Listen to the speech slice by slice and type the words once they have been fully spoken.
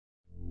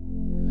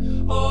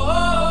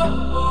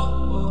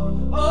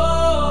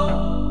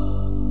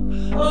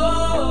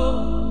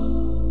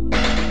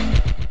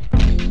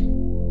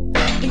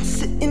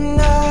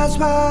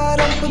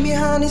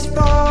behind these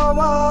four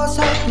walls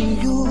helping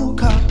you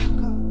cope.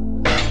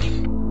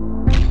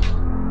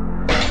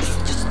 It's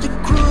just a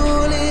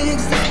cruel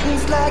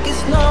existence, like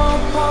it's no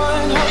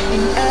point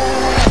hoping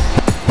ever.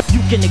 You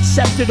can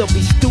accept it or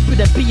be stupid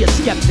and be a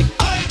skeptic.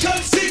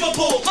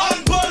 Inconceivable,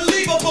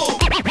 unbelievable.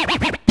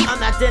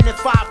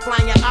 Unidentified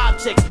flying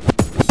objects.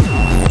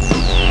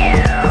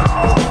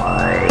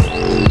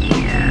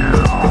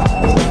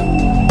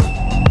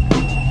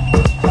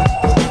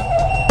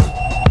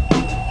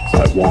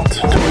 I want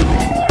to believe.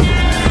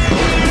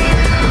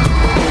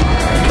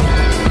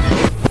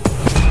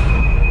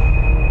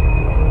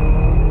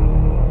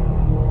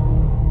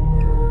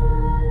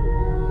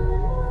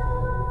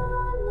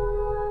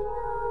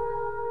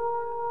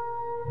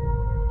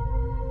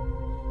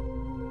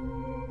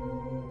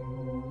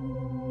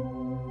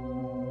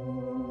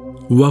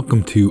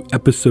 Welcome to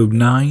Episode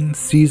 9,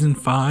 Season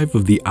 5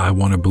 of the I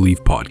Want to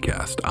Believe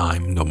podcast.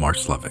 I'm Nomar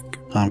Slevik.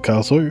 I'm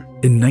Kyle Sawyer.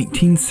 In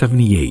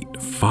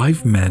 1978,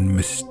 5 men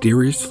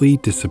mysteriously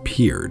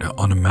disappeared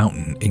on a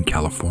mountain in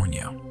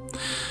California.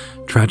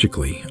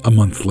 Tragically, a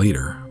month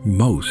later,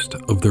 most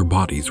of their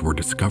bodies were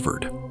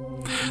discovered.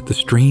 The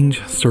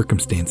strange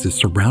circumstances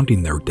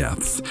surrounding their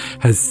deaths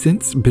has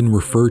since been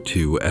referred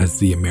to as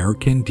the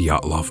American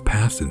Dyatlov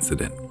Pass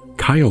incident.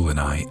 Kyle and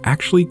I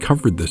actually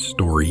covered this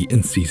story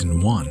in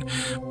Season 1,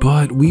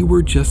 but we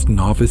were just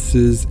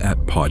novices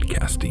at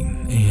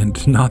podcasting,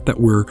 and not that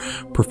we're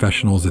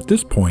professionals at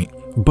this point,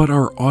 but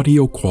our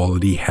audio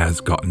quality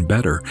has gotten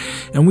better,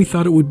 and we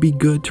thought it would be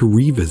good to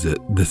revisit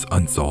this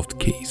unsolved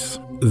case.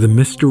 The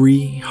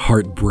mystery,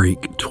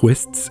 heartbreak,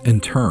 twists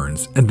and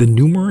turns, and the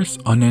numerous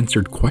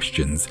unanswered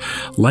questions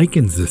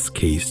likens this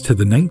case to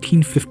the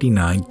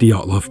 1959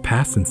 Dyatlov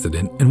Pass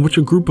incident, in which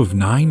a group of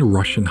 9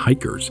 Russian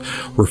hikers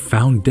were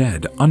found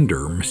dead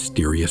under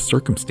mysterious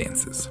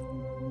circumstances.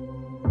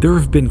 There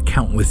have been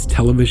countless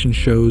television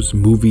shows,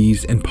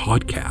 movies, and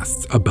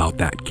podcasts about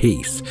that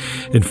case.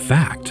 In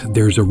fact,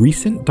 there's a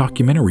recent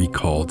documentary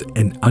called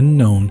An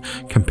Unknown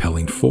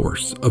Compelling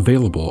Force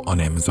available on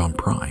Amazon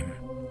Prime.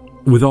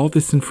 With all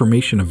this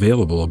information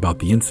available about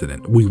the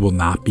incident, we will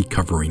not be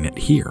covering it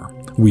here.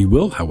 We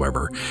will,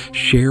 however,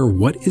 share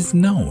what is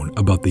known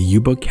about the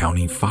Yuba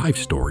County 5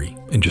 story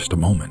in just a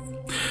moment.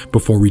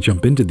 Before we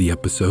jump into the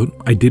episode,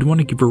 I did want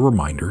to give a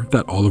reminder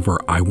that all of our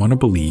I Want to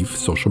Believe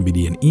social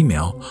media and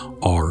email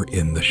are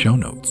in the show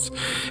notes.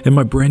 And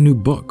my brand new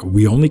book,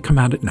 We Only Come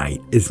Out at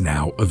Night, is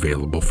now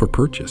available for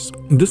purchase.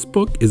 This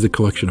book is a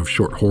collection of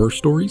short horror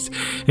stories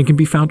and can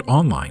be found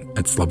online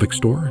at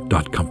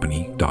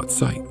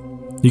slevicstore.company.site.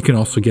 You can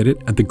also get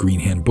it at the Green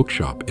Hand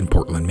Bookshop in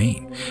Portland,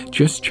 Maine.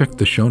 Just check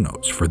the show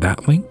notes for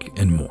that link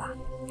and more.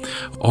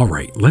 All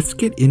right, let's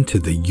get into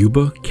the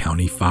Yuba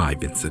County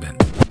 5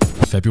 incident.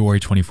 February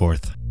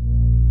 24th.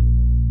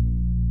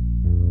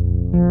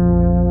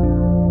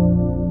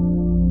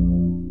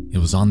 It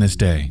was on this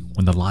day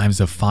when the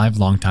lives of 5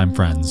 longtime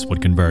friends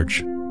would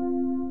converge.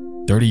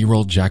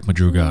 30-year-old Jack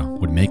Madruga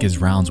would make his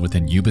rounds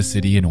within Yuba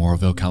City in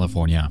Oroville,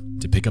 California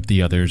to pick up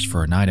the others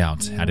for a night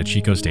out at a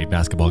Chico State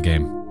basketball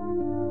game.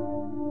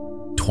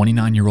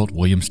 29-year-old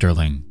William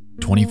Sterling,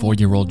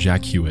 24-year-old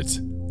Jack Hewitt,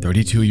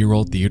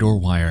 32-year-old Theodore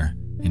Wire,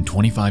 and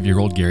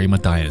 25-year-old Gary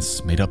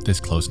Mathias made up this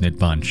close-knit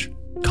bunch,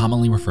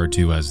 commonly referred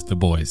to as the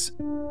Boys,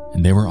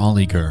 and they were all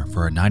eager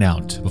for a night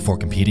out before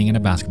competing in a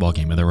basketball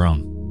game of their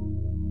own.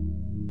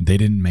 They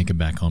didn't make it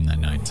back home that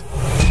night.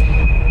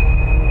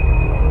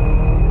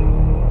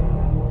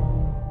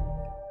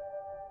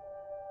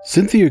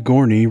 Cynthia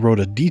Gorney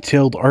wrote a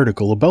detailed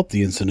article about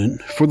the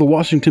incident for the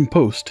Washington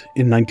Post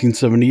in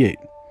 1978.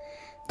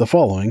 The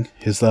following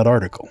is that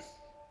article.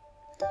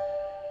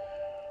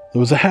 There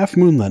was a half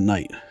moon that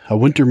night, a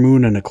winter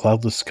moon in a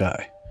cloudless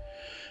sky.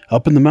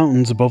 Up in the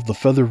mountains above the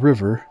Feather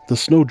River, the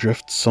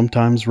snowdrifts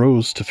sometimes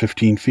rose to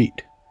 15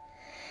 feet.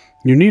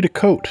 "You need a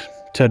coat,"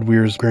 Ted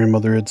Weir's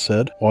grandmother had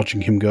said,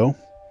 watching him go.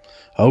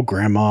 "Oh,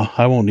 Grandma,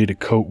 I won't need a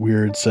coat,"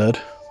 Weir had said.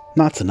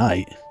 "Not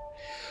tonight."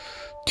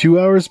 2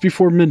 hours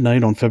before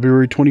midnight on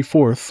February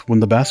 24th, when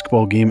the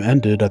basketball game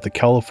ended at the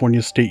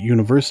California State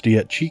University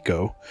at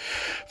Chico,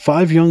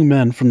 5 young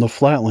men from the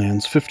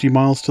flatlands 50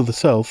 miles to the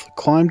south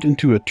climbed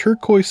into a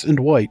turquoise and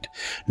white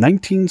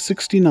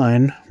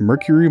 1969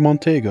 Mercury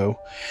Montego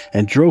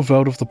and drove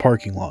out of the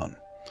parking lot.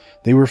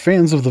 They were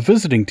fans of the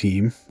visiting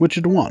team, which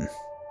had won.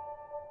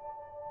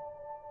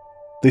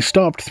 They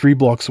stopped 3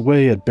 blocks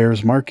away at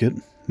Bears Market,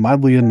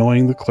 mildly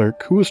annoying the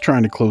clerk who was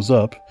trying to close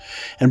up,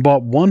 and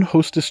bought 1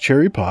 Hostess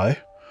cherry pie,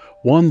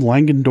 1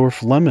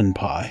 Langendorf lemon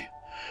pie,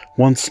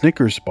 1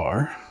 Snickers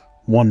bar,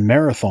 1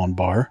 Marathon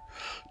bar,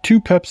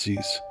 2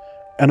 Pepsis,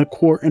 and a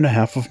quart and a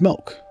half of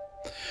milk.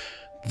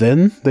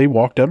 Then they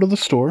walked out of the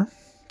store,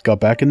 got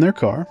back in their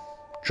car,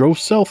 drove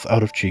south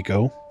out of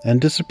Chico, and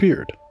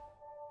disappeared.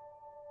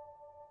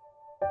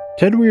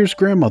 Ted Weir's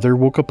grandmother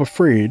woke up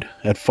afraid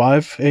at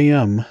 5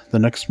 a.m. the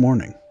next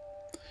morning.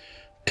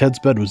 Ted's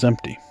bed was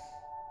empty.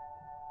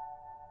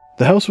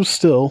 The house was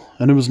still,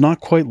 and it was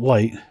not quite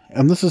light,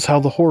 and this is how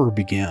the horror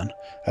began,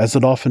 as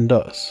it often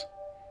does.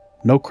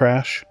 No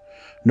crash,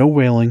 no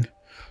wailing,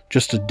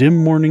 just a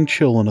dim morning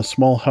chill in a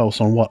small house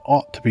on what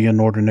ought to be an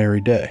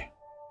ordinary day.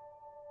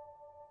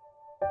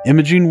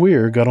 Imogene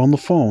Weir got on the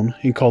phone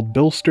and called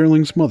Bill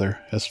Sterling's mother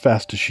as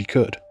fast as she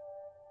could.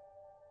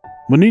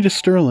 Juanita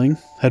Sterling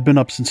had been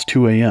up since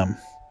 2 a.m.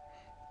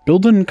 Bill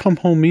didn't come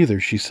home either,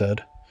 she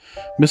said.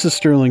 Mrs.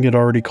 Sterling had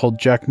already called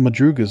Jack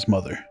Madruga's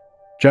mother.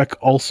 Jack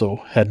also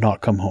had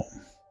not come home.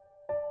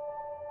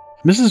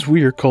 Mrs.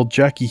 Weir called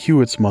Jackie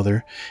Hewitt's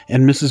mother,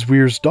 and Mrs.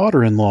 Weir's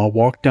daughter-in-law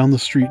walked down the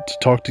street to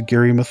talk to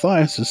Gary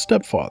Mathias'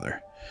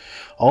 stepfather.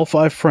 All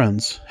 5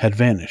 friends had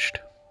vanished.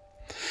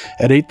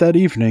 At 8 that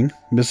evening,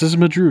 Mrs.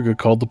 Madruga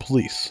called the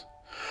police.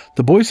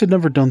 The boys had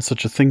never done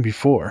such a thing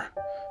before.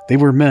 They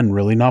were men,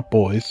 really, not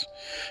boys.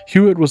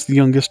 Hewitt was the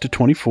youngest at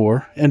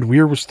 24, and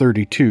Weir was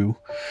 32,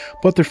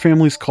 but their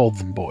families called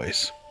them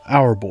boys.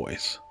 Our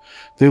boys.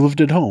 They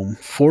lived at home.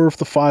 4 of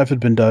the 5 had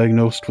been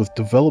diagnosed with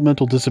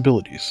developmental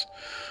disabilities.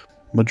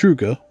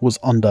 Madruga was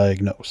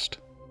undiagnosed.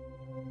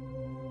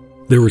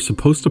 They were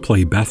supposed to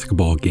play a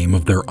basketball game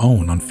of their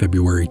own on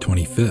February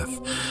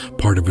 25th,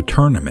 part of a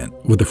tournament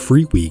with a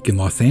free week in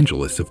Los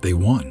Angeles if they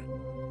won.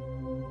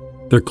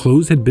 Their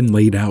clothes had been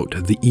laid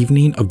out the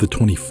evening of the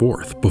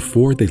 24th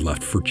before they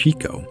left for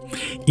Chico.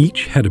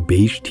 Each had a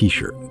beige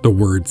t-shirt, the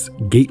words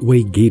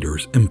Gateway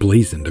Gators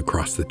emblazoned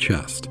across the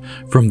chest,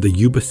 from the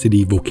Yuba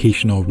City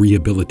Vocational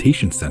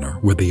Rehabilitation Center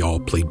where they all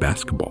played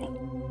basketball.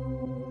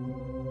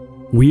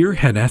 Weir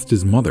had asked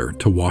his mother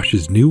to wash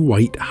his new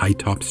white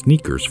high-top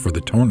sneakers for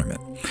the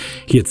tournament.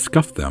 He had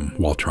scuffed them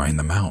while trying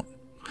them out.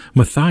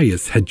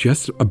 Mathias had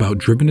just about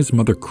driven his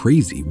mother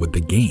crazy with the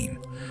game.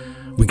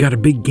 "We got a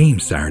big game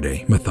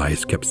Saturday,"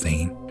 Mathias kept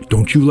saying.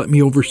 "Don't you let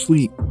me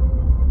oversleep."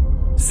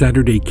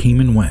 Saturday came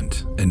and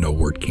went, and no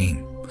word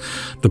came.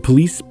 The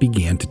police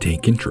began to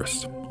take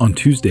interest. On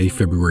Tuesday,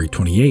 February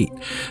 28,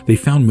 they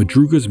found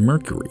Madruga's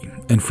Mercury,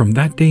 and from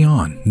that day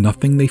on,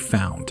 nothing they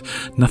found,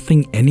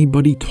 nothing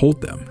anybody told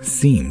them,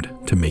 seemed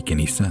to make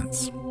any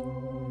sense.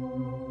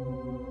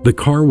 The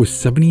car was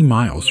 70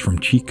 miles from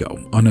Chico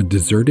on a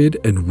deserted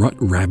and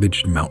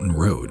rut-ravaged mountain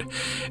road.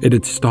 It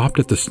had stopped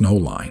at the snow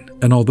line,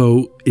 and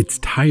although its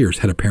tires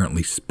had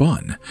apparently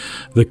spun,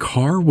 the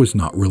car was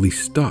not really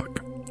stuck.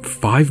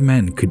 5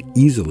 men could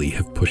easily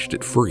have pushed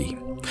it free.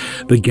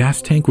 The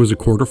gas tank was a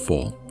quarter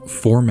full.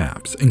 4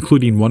 maps,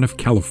 including one of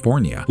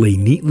California, lay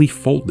neatly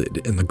folded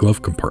in the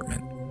glove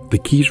compartment. The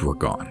keys were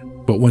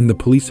gone, but when the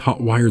police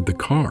hot-wired the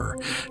car,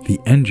 the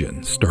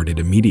engine started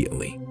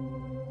immediately.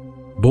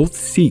 Both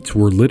seats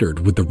were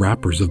littered with the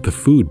wrappers of the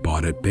food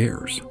bought at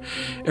Bears.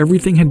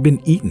 Everything had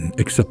been eaten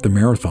except the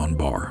Marathon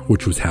bar,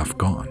 which was half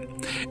gone,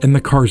 and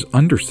the car's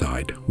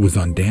underside was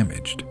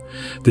undamaged.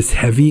 This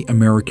heavy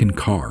American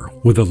car,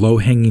 with a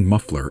low-hanging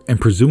muffler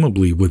and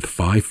presumably with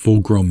 5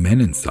 full-grown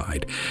men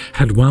inside,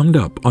 had wound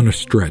up on a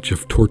stretch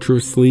of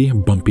tortuously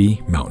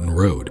bumpy mountain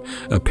road,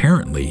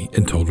 apparently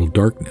in total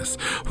darkness,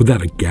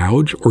 without a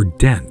gouge or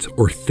dent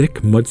or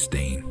thick mud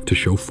stain to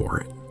show for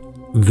it.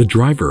 The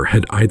driver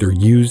had either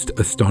used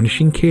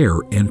astonishing care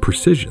and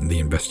precision, the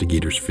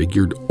investigators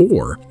figured,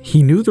 or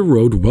he knew the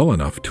road well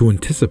enough to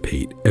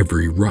anticipate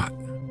every rut.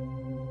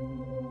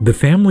 The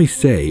family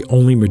say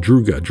only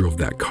Madruga drove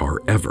that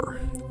car ever,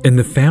 and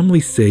the family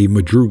say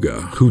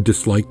Madruga, who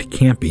disliked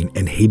camping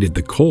and hated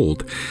the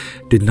cold,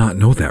 did not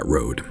know that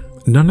road.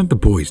 None of the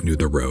boys knew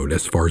the road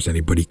as far as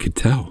anybody could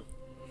tell.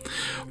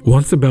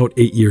 Once about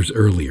 8 years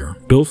earlier,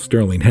 Bill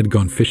Sterling had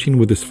gone fishing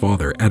with his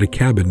father at a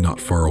cabin not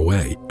far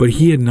away, but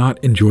he had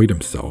not enjoyed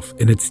himself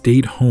and had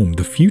stayed home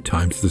the few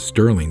times the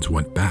Sterlings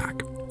went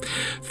back.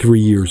 3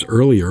 years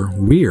earlier,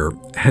 Weir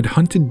had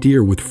hunted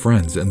deer with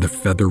friends in the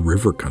Feather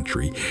River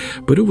country,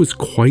 but it was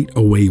quite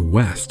a way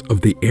west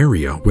of the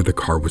area where the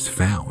car was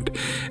found,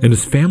 and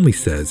his family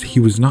says he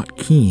was not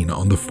keen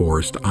on the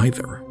forest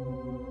either.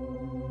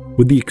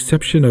 With the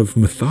exception of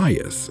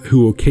Mathias,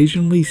 who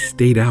occasionally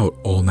stayed out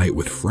all night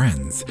with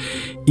friends,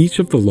 each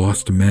of the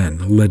lost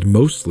men led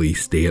mostly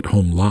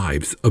stay-at-home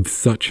lives of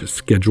such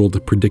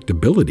scheduled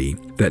predictability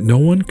that no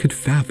one could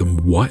fathom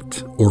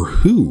what or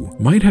who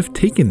might have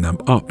taken them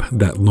up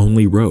that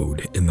lonely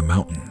road in the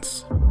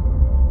mountains.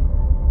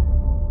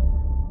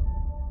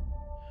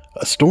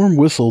 A storm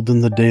whistled in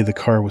the day the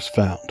car was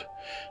found,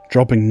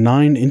 dropping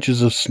 9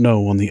 inches of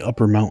snow on the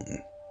upper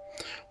mountain.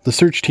 The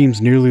search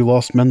teams nearly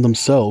lost men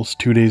themselves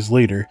 2 days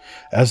later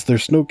as their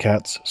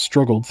snowcats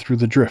struggled through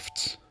the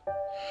drifts.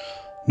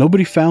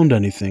 Nobody found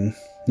anything,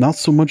 not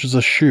so much as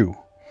a shoe,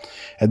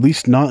 at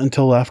least not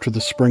until after the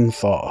spring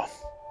thaw.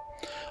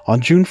 On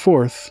June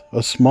 4th,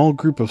 a small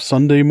group of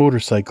Sunday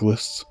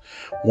motorcyclists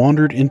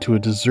wandered into a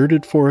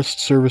deserted Forest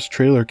Service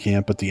trailer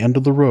camp at the end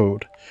of the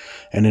road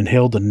and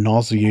inhaled a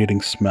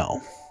nauseating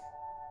smell.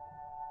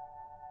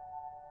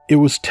 It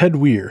was Ted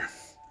Weir,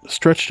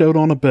 stretched out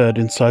on a bed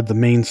inside the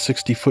main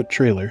 60-foot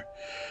trailer,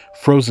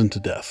 frozen to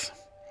death.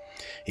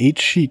 8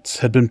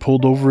 sheets had been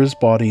pulled over his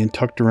body and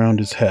tucked around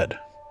his head.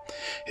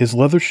 His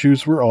leather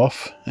shoes were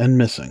off and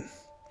missing.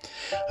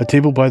 A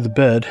table by the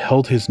bed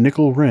held his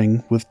nickel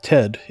ring with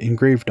Ted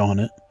engraved on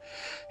it,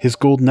 his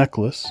gold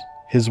necklace,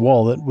 his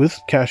wallet with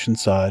cash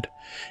inside,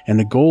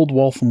 and a gold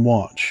Waltham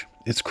watch,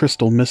 its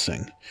crystal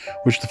missing,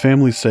 which the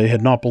families say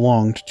had not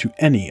belonged to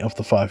any of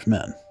the 5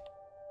 men.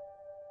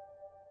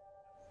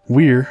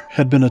 Weir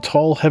had been a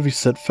tall,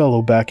 heavy-set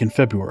fellow back in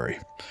February,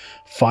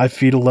 5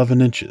 feet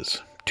 11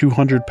 inches,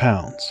 200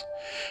 pounds.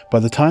 By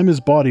the time his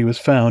body was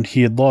found,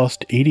 he had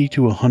lost 80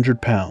 to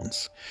 100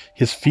 pounds.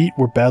 His feet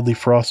were badly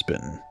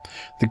frostbitten.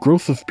 The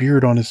growth of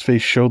beard on his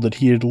face showed that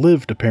he had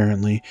lived,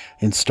 apparently,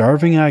 in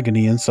starving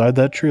agony inside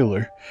that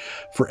trailer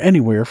for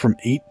anywhere from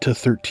 8 to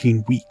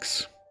 13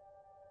 weeks.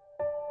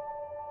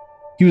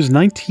 He was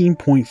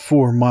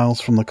 19.4 miles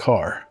from the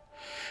car.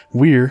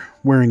 Weir,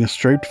 wearing a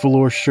striped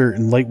velour shirt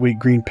and lightweight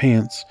green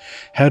pants,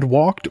 had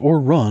walked or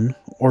run,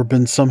 or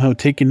been somehow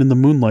taken in the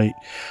moonlight,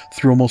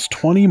 through almost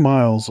 20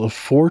 miles of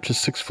 4 to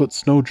 6 foot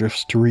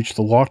snowdrifts to reach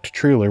the locked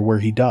trailer where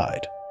he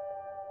died.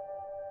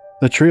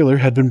 The trailer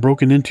had been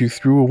broken into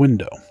through a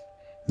window.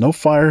 No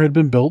fire had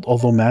been built,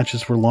 although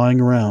matches were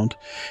lying around,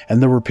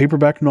 and there were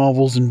paperback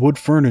novels and wood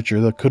furniture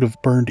that could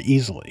have burned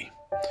easily.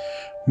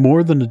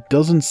 More than a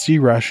dozen sea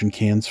ration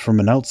cans from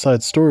an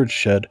outside storage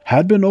shed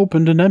had been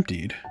opened and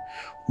emptied.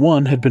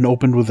 One had been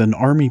opened with an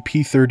Army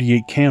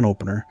P-38 can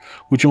opener,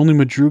 which only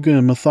Madruga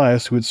and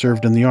Matthias, who had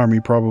served in the Army,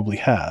 probably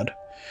had.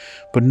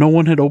 But no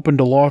one had opened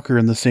a locker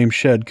in the same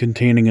shed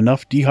containing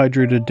enough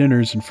dehydrated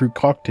dinners and fruit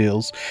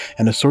cocktails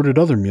and assorted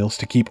other meals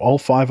to keep all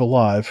 5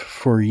 alive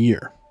for a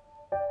year.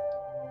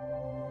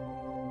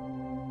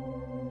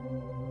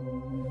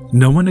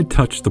 No one had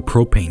touched the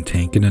propane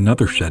tank in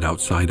another shed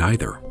outside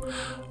either.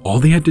 All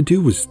they had to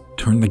do was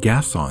turn the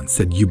gas on,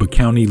 said Yuba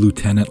County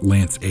Lieutenant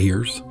Lance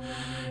Ayers.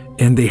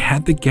 And they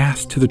had the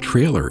gas to the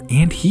trailer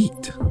and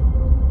heat.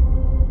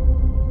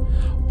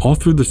 All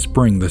through the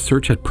spring, the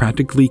search had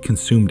practically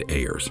consumed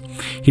Ayers.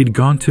 He had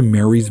gone to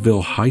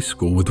Marysville High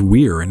School with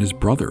Weir and his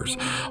brothers.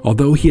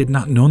 Although he had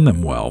not known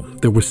them well,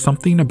 there was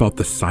something about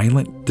the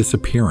silent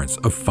disappearance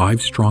of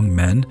 5 strong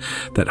men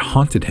that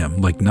haunted him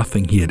like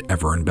nothing he had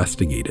ever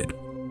investigated.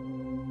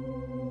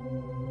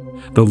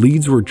 The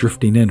leads were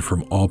drifting in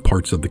from all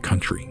parts of the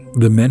country.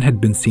 The men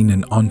had been seen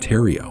in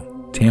Ontario,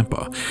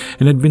 Tampa,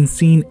 and had been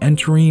seen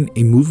entering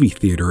a movie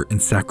theater in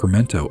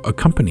Sacramento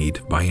accompanied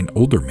by an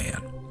older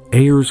man.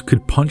 Ayers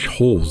could punch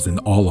holes in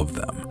all of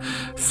them.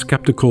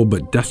 Skeptical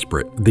but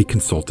desperate, they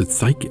consulted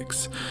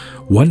psychics.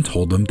 One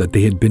told them that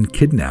they had been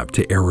kidnapped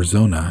to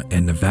Arizona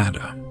and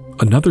Nevada.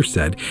 Another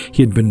said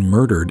he had been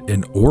murdered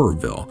in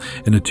Oroville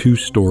in a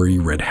 2-story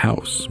red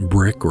house,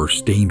 brick or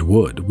stained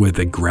wood, with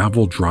a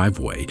gravel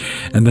driveway,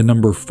 and the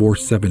number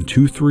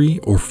 4723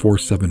 or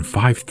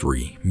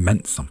 4753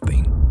 meant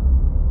something.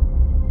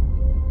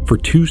 For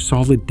 2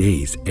 solid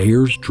days,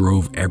 Ayers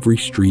drove every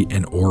street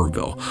in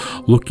Oroville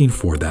looking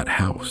for that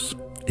house.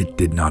 It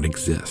did not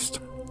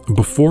exist.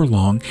 Before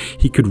long,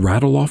 he could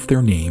rattle off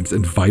their names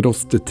and vital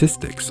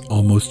statistics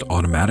almost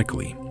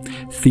automatically.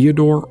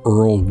 Theodore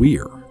Earl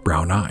Weir,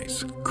 brown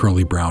eyes,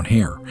 curly brown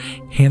hair,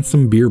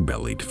 handsome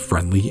beer-bellied,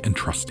 friendly and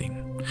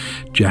trusting.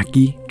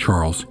 Jackie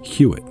Charles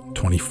Hewitt,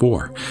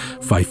 24,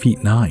 5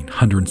 feet 9,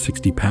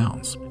 160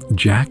 pounds.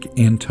 Jack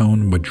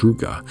Antone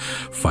Madruga,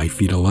 5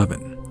 feet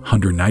 11.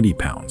 190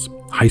 pounds,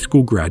 high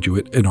school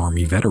graduate and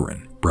Army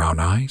veteran, brown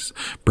eyes,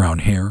 brown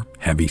hair,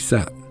 heavy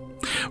set.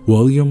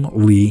 William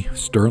Lee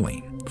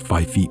Sterling,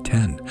 5 feet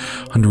 10,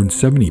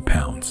 170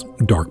 pounds,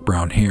 dark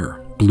brown hair,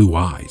 blue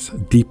eyes,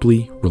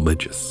 deeply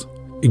religious.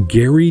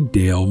 Gary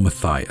Dale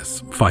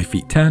Matthias, 5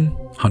 feet 10,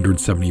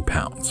 170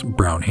 pounds,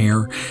 brown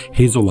hair,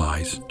 hazel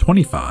eyes,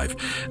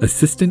 25,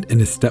 assistant in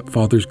his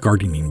stepfather's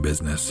gardening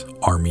business,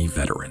 Army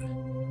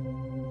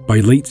veteran.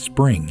 By late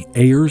spring,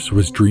 Ayers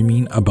was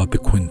dreaming about the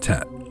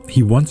quintet.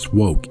 He once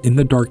woke in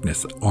the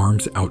darkness,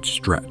 arms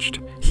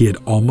outstretched. He had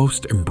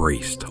almost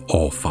embraced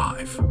all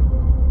 5.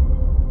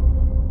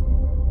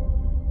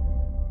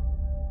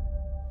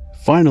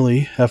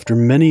 Finally, after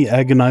many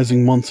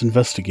agonizing months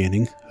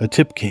investigating, a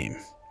tip came.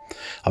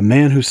 A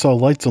man who saw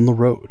lights on the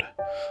road.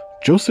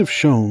 Joseph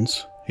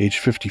Shones, age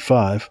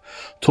 55,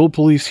 told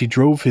police he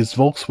drove his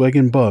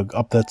Volkswagen Bug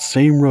up that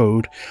same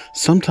road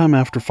sometime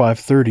after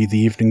 5:30 the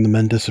evening the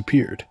men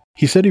disappeared.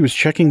 He said he was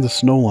checking the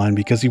snow line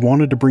because he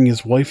wanted to bring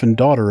his wife and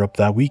daughter up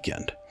that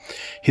weekend.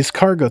 His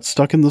car got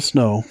stuck in the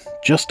snow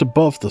just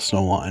above the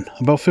snow line,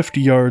 about 50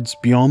 yards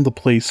beyond the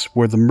place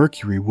where the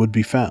mercury would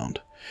be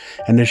found.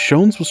 And as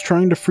Shones was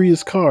trying to free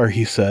his car,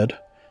 he said,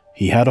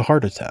 he had a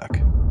heart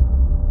attack.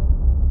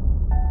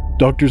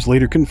 Doctors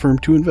later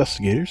confirmed to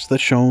investigators that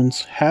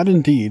Shones had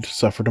indeed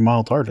suffered a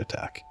mild heart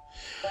attack.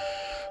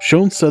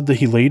 Shones said that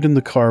he laid in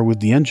the car with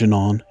the engine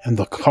on and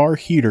the car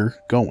heater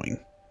going.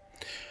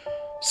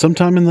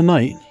 Sometime in the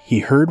night, he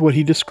heard what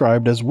he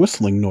described as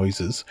whistling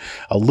noises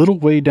a little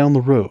way down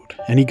the road,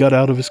 and he got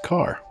out of his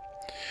car.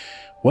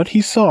 What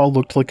he saw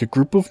looked like a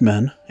group of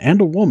men and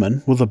a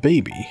woman with a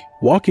baby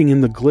walking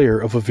in the glare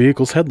of a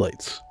vehicle's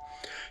headlights.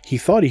 He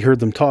thought he heard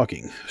them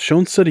talking.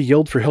 Shones said he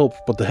yelled for help,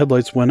 but the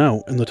headlights went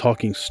out and the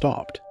talking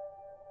stopped.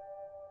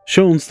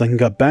 Shones then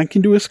got back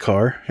into his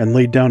car and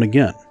laid down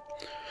again.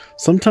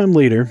 Sometime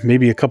later,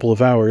 maybe a couple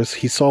of hours,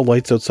 he saw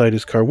lights outside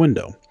his car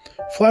window.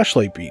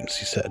 Flashlight beams,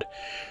 he said.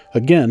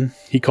 Again,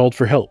 he called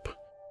for help.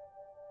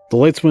 The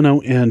lights went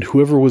out and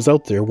whoever was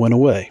out there went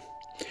away.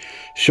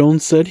 Schoen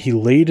said he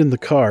laid in the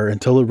car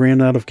until it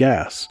ran out of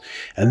gas,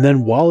 and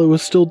then while it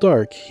was still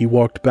dark, he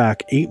walked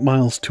back 8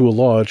 miles to a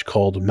lodge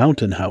called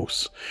Mountain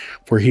House,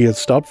 where he had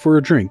stopped for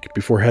a drink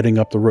before heading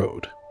up the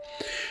road.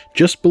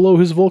 Just below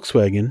his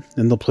Volkswagen,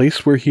 in the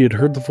place where he had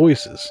heard the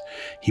voices,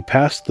 he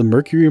passed the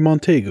Mercury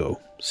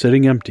Montego,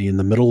 sitting empty in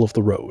the middle of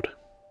the road.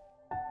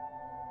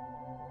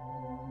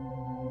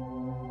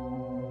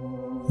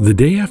 The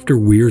day after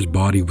Weir's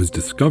body was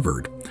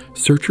discovered,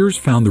 searchers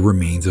found the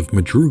remains of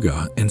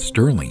Madruga and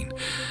Sterling.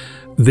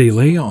 They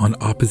lay on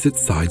opposite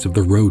sides of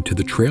the road to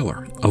the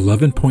trailer,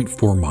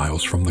 11.4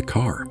 miles from the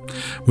car.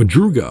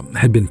 Madruga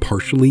had been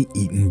partially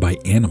eaten by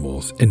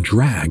animals and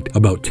dragged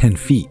about 10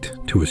 feet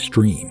to a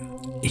stream.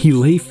 He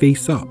lay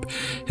face up,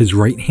 his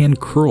right hand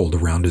curled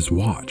around his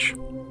watch.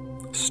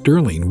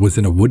 Sterling was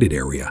in a wooded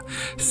area,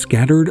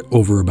 scattered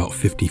over about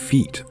 50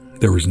 feet.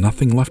 There was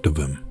nothing left of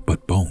him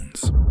but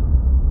bones.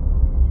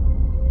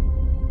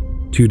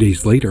 2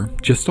 days later,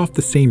 just off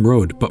the same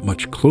road but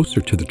much closer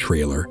to the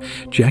trailer,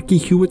 Jackie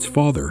Hewitt's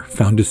father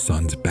found his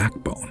son's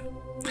backbone.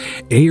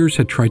 Ayers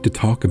had tried to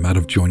talk him out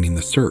of joining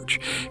the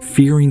search,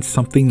 fearing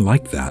something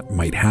like that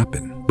might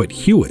happen, but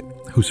Hewitt,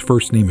 whose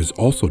first name is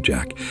also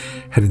Jack,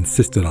 had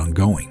insisted on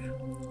going.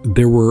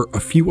 There were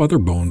a few other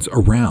bones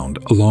around,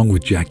 along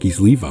with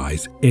Jackie's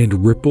Levi's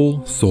and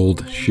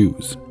Ripple-soled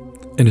shoes.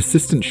 An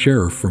assistant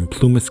sheriff from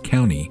Plumas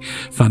County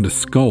found a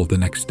skull the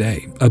next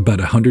day, about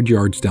 100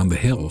 yards down the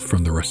hill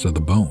from the rest of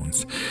the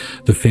bones.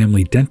 The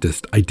family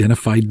dentist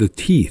identified the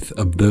teeth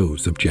of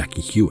those of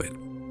Jackie Hewitt.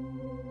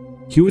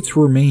 Hewitt's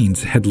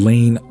remains had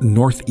lain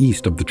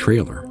northeast of the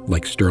trailer,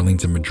 like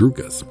Sterling's and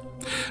Madruga's.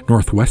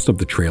 Northwest of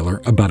the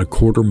trailer, about a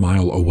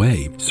quarter-mile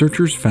away,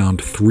 searchers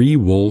found 3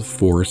 wool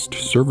Forest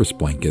Service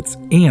blankets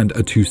and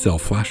a 2-cell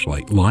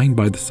flashlight lying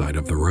by the side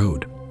of the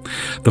road.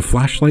 The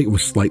flashlight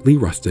was slightly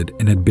rusted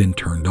and had been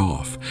turned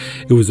off.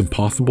 It was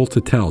impossible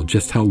to tell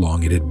just how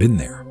long it had been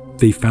there.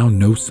 They found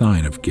no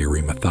sign of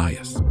Gary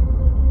Mathias.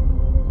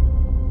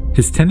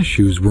 His tennis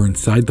shoes were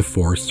inside the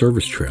Forest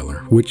Service trailer,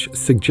 which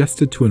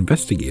suggested to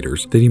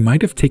investigators that he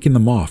might have taken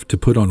them off to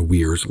put on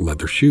Weir's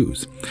leather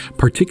shoes,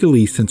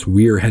 particularly since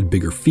Weir had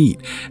bigger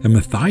feet and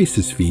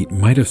Mathias's feet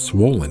might have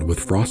swollen with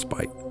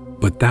frostbite.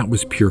 But that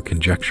was pure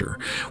conjecture,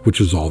 which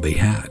was all they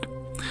had.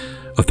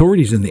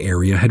 Authorities in the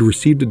area had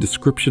received a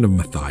description of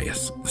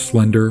Mathias: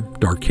 slender,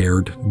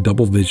 dark-haired,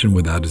 double vision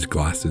without his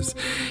glasses.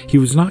 He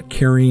was not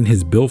carrying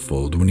his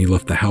billfold when he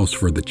left the house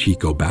for the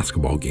Chico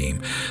basketball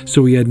game,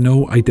 so he had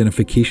no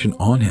identification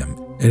on him,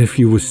 and if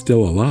he was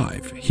still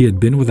alive, he had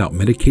been without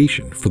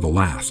medication for the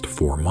last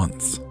 4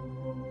 months.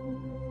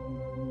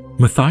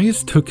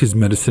 Mathias took his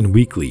medicine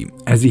weekly,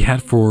 as he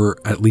had for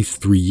at least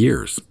 3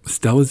 years,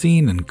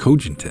 Stelazine and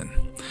Cogentin,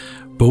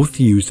 both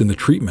used in the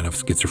treatment of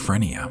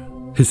schizophrenia.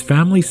 His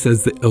family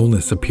says the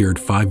illness appeared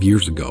 5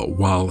 years ago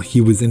while he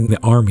was in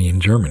the army in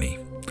Germany.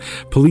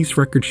 Police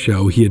records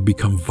show he had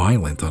become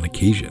violent on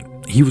occasion.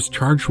 He was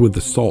charged with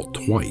assault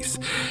twice,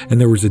 and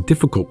there was a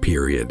difficult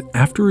period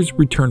after his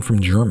return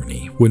from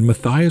Germany when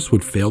Mathias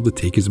would fail to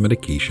take his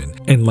medication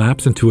and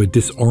lapse into a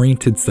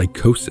disoriented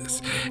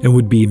psychosis and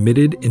would be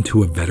admitted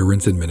into a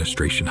Veterans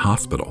Administration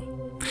hospital.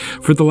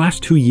 For the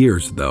last 2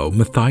 years, though,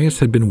 Mathias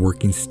had been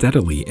working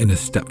steadily in his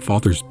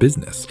stepfather's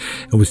business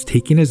and was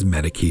taking his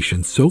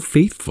medication so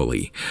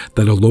faithfully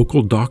that a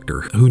local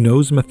doctor who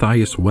knows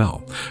Mathias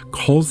well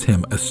calls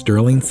him a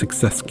sterling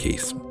success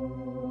case.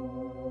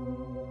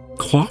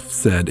 Clough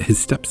said his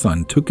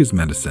stepson took his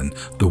medicine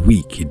the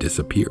week he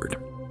disappeared.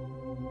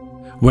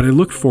 "What I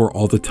looked for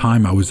all the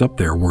time I was up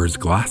there were his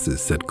glasses,"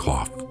 said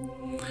Clough.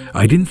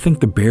 "I didn't think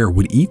the bear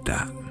would eat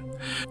that."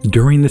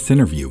 During this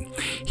interview,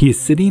 he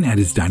is sitting at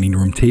his dining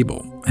room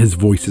table. His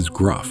voice is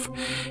gruff.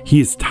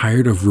 He is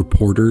tired of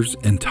reporters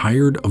and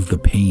tired of the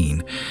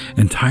pain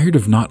and tired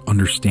of not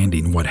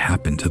understanding what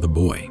happened to the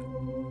boy.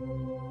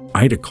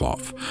 Ida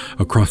Clough,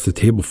 across the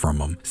table from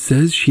him,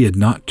 says she had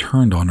not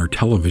turned on her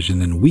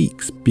television in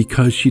weeks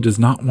because she does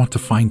not want to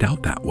find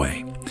out that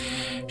way.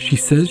 She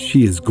says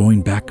she is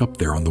going back up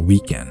there on the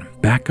weekend,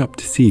 back up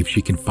to see if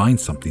she can find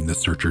something the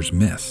searchers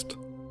missed.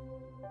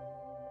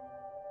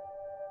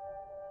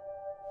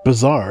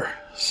 "Bizarre,"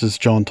 says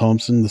John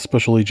Thompson, the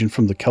special agent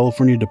from the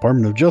California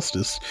Department of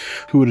Justice,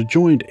 who had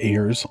joined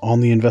Ayers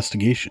on the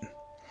investigation.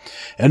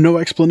 "And no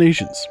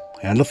explanations,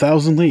 and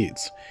 1,000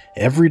 leads.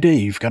 Every day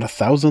you've got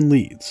 1,000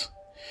 leads."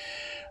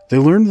 They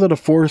learned that a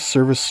Forest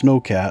Service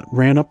snowcat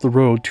ran up the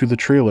road to the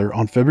trailer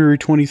on February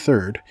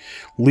 23rd,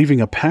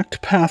 leaving a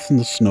packed path in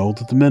the snow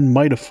that the men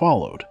might have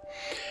followed.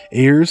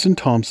 Ayers and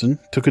Thompson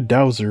took a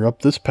dowser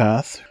up this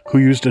path, who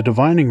used a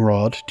divining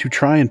rod to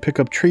try and pick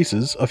up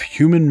traces of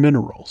human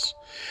minerals.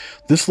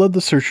 This led the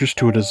searchers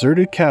to a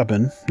deserted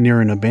cabin near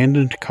an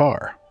abandoned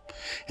car.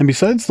 And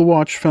besides the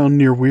watch found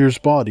near Weir's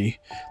body,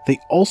 they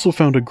also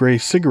found a gray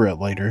cigarette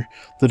lighter,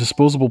 the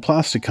disposable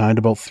plastic kind,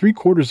 about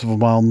 3/4 of a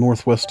mile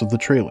northwest of the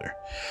trailer.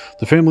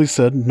 The family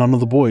said none of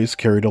the boys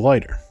carried a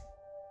lighter.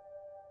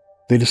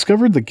 They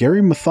discovered that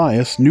Gary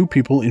Mathias knew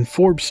people in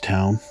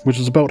Forbestown, which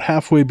is about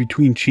halfway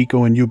between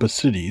Chico and Yuba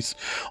cities,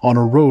 on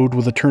a road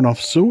with a turnoff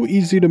so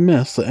easy to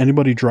miss that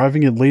anybody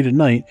driving it late at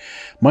night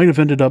might have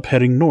ended up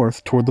heading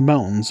north toward the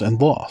mountains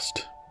and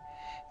lost.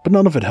 But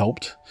none of it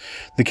helped.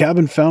 The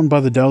cabin found by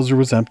the Dowser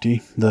was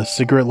empty, the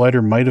cigarette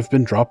lighter might have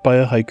been dropped by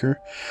a hiker,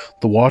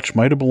 the watch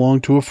might have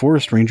belonged to a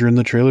forest ranger in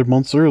the trailer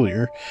months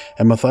earlier,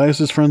 and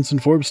Mathias's friends in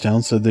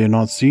Forbestown said they had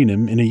not seen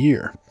him in a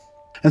year.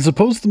 And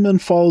suppose the men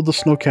followed the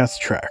snowcat's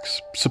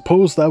tracks.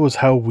 Suppose that was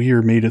how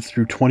Weir made it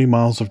through 20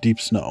 miles of deep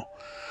snow.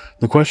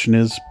 The question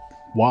is,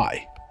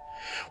 why?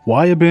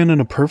 Why abandon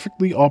a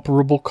perfectly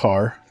operable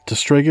car to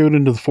strike out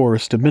into the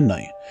forest at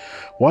midnight?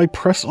 Why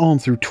press on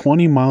through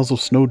 20 miles of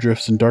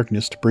snowdrifts and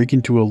darkness to break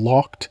into a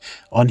locked,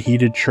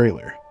 unheated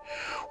trailer?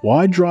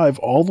 Why drive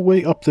all the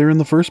way up there in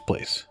the first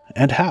place?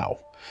 And how?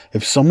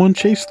 If someone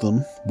chased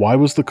them, why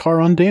was the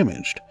car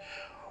undamaged?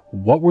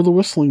 What were the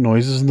whistling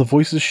noises and the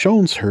voices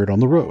Shones heard on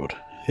the road?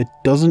 It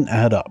doesn't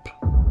add up.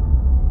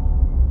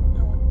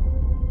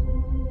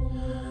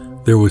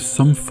 There was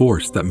some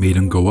force that made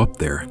him go up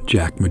there,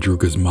 Jack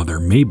Madruga's mother,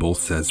 Mabel,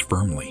 says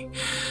firmly.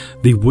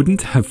 They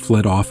wouldn't have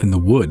fled off in the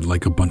wood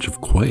like a bunch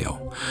of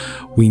quail.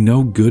 We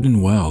know good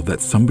and well that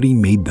somebody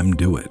made them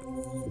do it.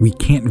 We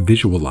can't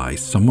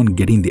visualize someone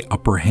getting the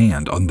upper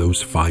hand on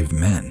those 5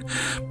 men,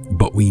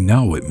 but we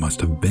know it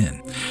must have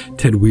been.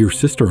 Ted Weir's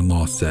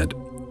sister-in-law said,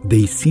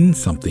 they seen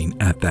something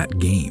at that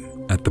game,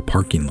 at the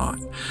parking lot.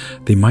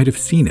 They might have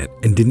seen it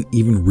and didn't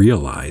even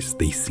realize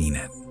they seen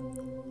it.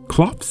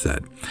 Klopp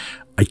said,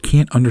 I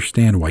can't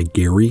understand why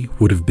Gary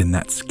would have been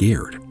that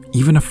scared.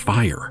 Even a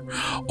fire.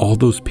 All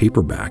those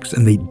paperbacks,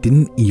 and they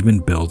didn't even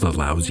build a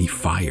lousy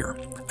fire.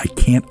 I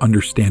can't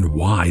understand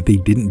why they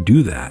didn't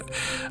do that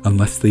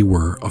unless they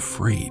were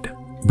afraid.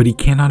 But he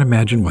cannot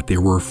imagine what they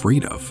were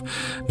afraid of.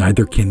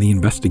 Neither can the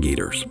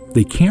investigators.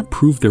 They can't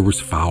prove there was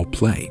foul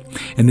play,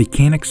 and they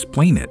can't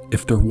explain it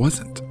if there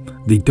wasn't.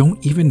 They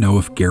don't even know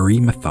if Gary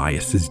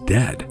Mathias is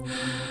dead.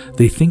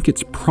 They think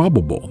it's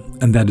probable,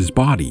 and that his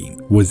body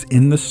was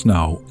in the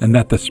snow, and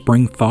that the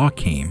spring thaw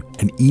came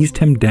and eased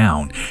him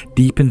down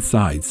deep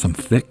inside some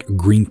thick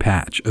green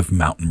patch of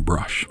mountain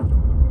brush.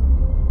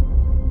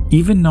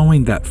 Even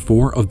knowing that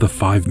 4 of the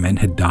 5 men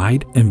had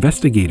died,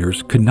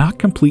 investigators could not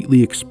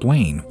completely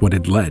explain what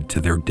had led to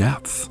their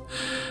deaths.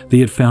 They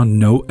had found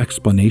no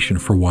explanation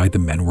for why the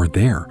men were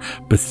there,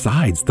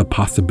 besides the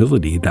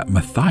possibility that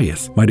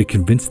Mathias might have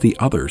convinced the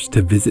others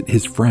to visit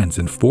his friends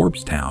in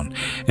Forbestown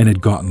and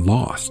had gotten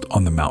lost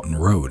on the mountain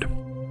road.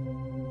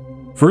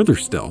 Further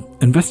still,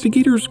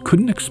 investigators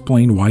couldn't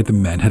explain why the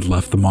men had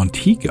left the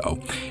Montego,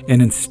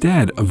 and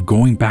instead of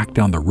going back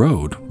down the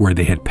road where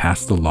they had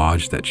passed the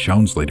lodge that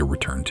Shones later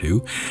returned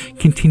to,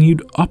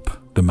 continued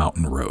up the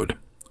mountain road.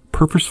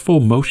 Purposeful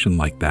motion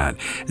like that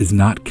is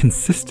not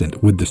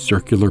consistent with the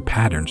circular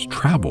patterns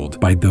traveled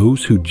by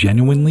those who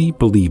genuinely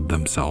believed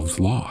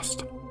themselves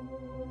lost.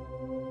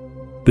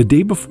 The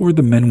day before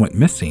the men went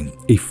missing,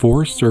 a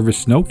Forest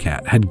Service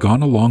snowcat had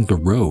gone along the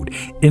road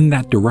in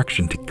that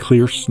direction to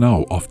clear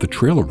snow off the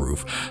trailer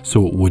roof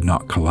so it would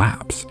not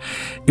collapse.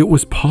 It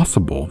was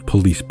possible,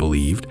 police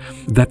believed,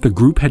 that the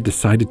group had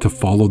decided to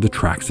follow the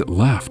tracks it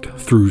left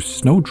through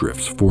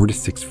snowdrifts 4 to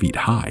 6 feet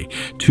high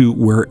to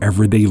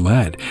wherever they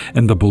led,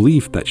 and the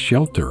belief that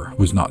shelter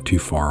was not too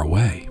far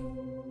away.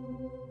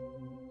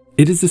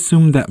 It is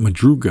assumed that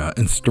Madruga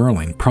and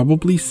Sterling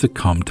probably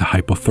succumbed to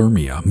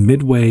hypothermia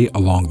midway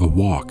along the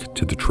walk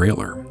to the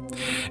trailer.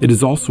 It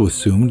is also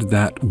assumed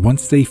that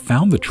once they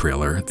found the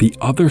trailer, the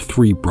other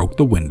 3 broke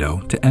the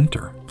window to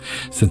enter.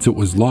 Since it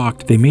was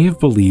locked, they may have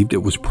believed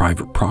it was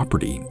private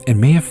property and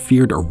may have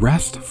feared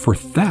arrest for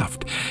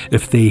theft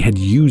if they had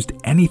used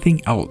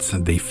anything else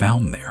they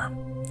found there.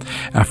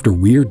 After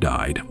Weir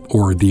died,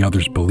 or the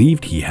others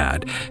believed he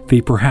had, they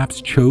perhaps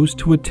chose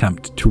to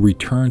attempt to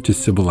return to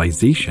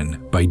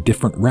civilization by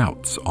different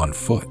routes on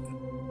foot.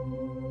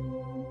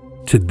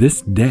 To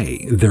this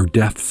day, their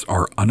deaths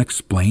are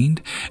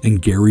unexplained, and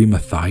Gary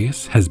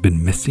Mathias has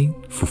been missing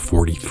for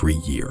 43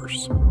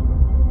 years.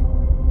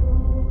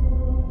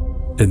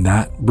 And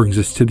that brings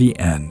us to the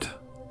end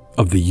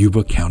of the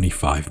Yuba County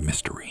 5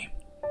 mystery.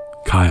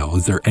 Kyle,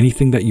 is there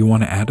anything that you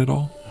want to add at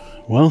all?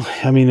 Well,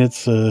 I mean,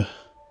 it's a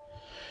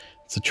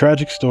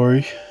tragic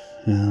story,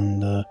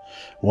 and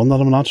one that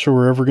I'm not sure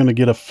we're ever going to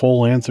get a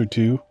full answer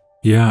to.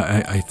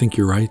 Yeah, I think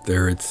you're right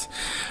there.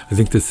 I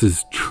think this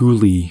is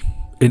truly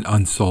an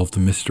unsolved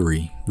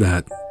mystery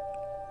that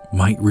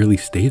might really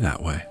stay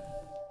that way.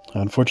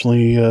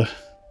 Unfortunately,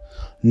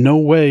 no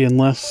way,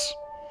 unless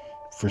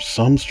for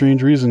some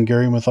strange reason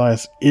Gary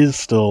Mathias is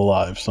still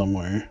alive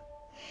somewhere,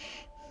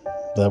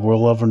 that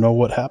we'll ever know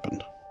what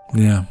happened.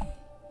 Yeah.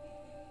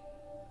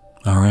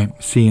 All right.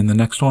 See you in the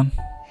next one.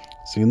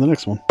 See you in the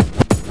next one.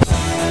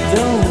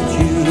 Don't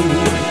you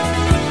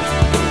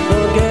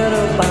forget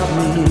about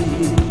me.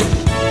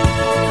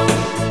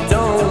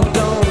 Don't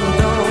you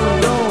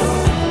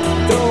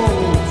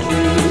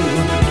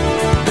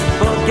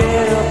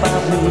forget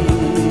about me.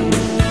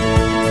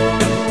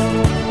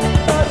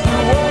 As you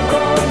walk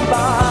on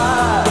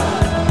by,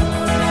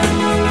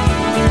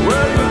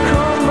 well,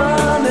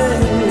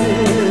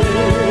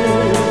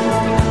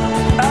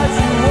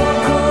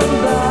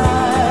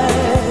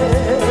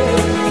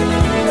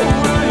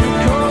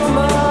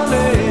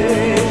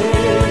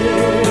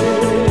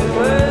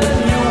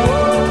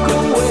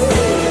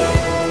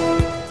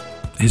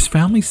 His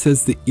family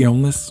says the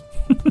illness.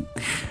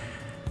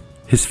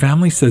 His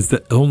family says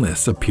the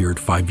illness appeared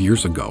 5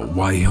 years ago.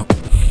 Why?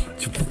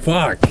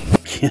 Fuck.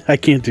 I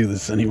can't do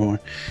this anymore.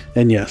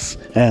 And yes,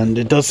 and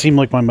it does seem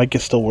like my mic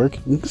is still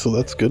working, so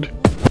that's good.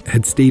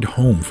 Had stayed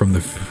home from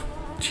the...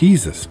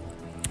 Jesus.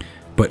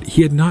 But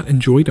he had not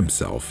enjoyed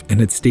himself and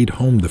had stayed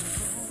home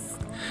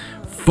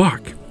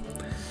fuck.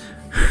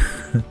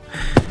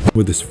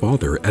 With his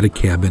father at a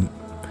cabin.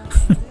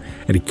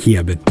 At a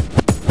cabin.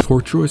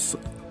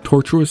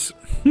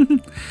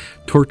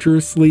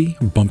 Tortuously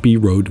bumpy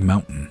road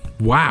mountain.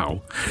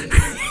 Wow.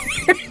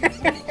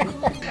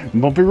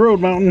 Bumpy road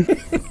mountain.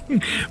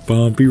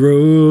 Bumpy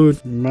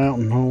road.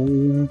 Mountain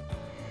home.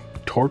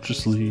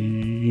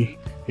 Tortuously.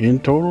 In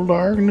total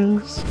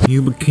darkness.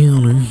 You be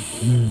counter.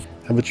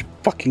 How about you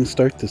fucking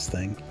start this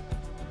thing?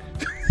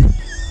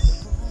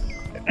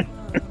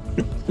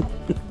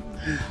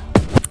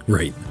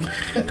 Right.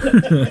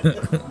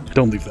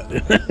 Don't leave that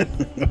in.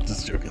 I'm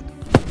just joking.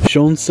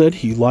 Sean said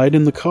he lied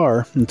in the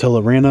car until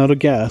it ran out of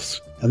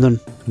gas, and then...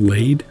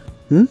 Laid?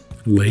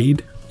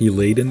 Laid? He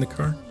laid in the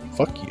car?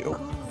 Fuck you.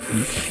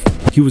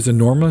 He was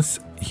enormous.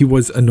 He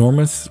was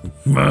enormously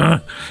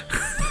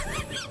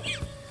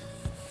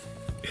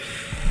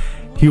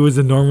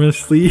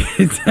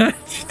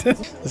attached.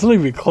 It's not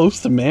even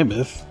close to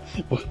Mammoth.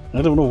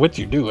 I don't know what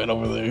you're doing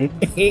over there.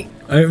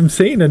 I'm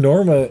saying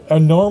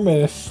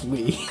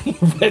enormously,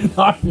 but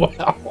not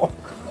well.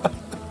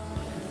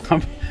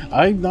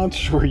 I'm not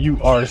sure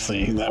you are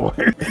saying that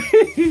word.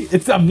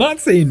 I'm not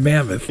saying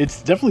mammoth. It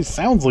definitely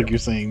sounds like you're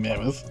saying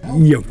Mammoth.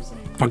 You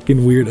fucking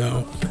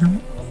weirdo.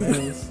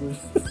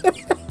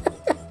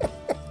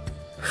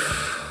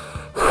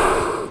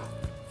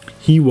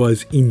 He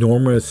was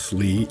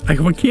enormously... I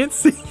can't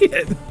say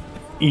it.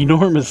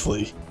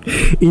 Enormously.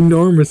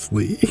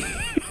 Enormously.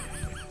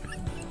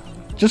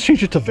 Just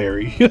change it to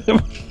very.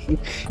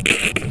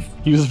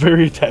 He was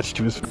very attached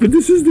to his... But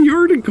this is the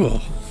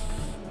article.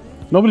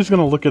 Nobody's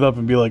gonna look it up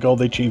and be like, oh,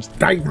 they changed...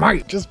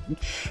 Dynamite. Just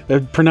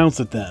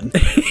pronounce it then.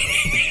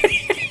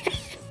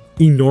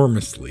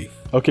 Enormously.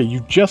 Okay,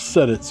 you just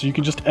said it, so you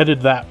can just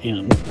edit that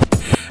in.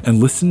 And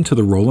listen to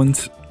the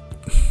Rollins...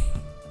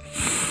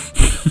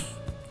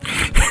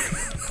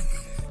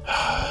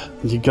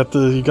 You got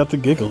the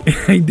giggle.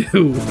 I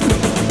do.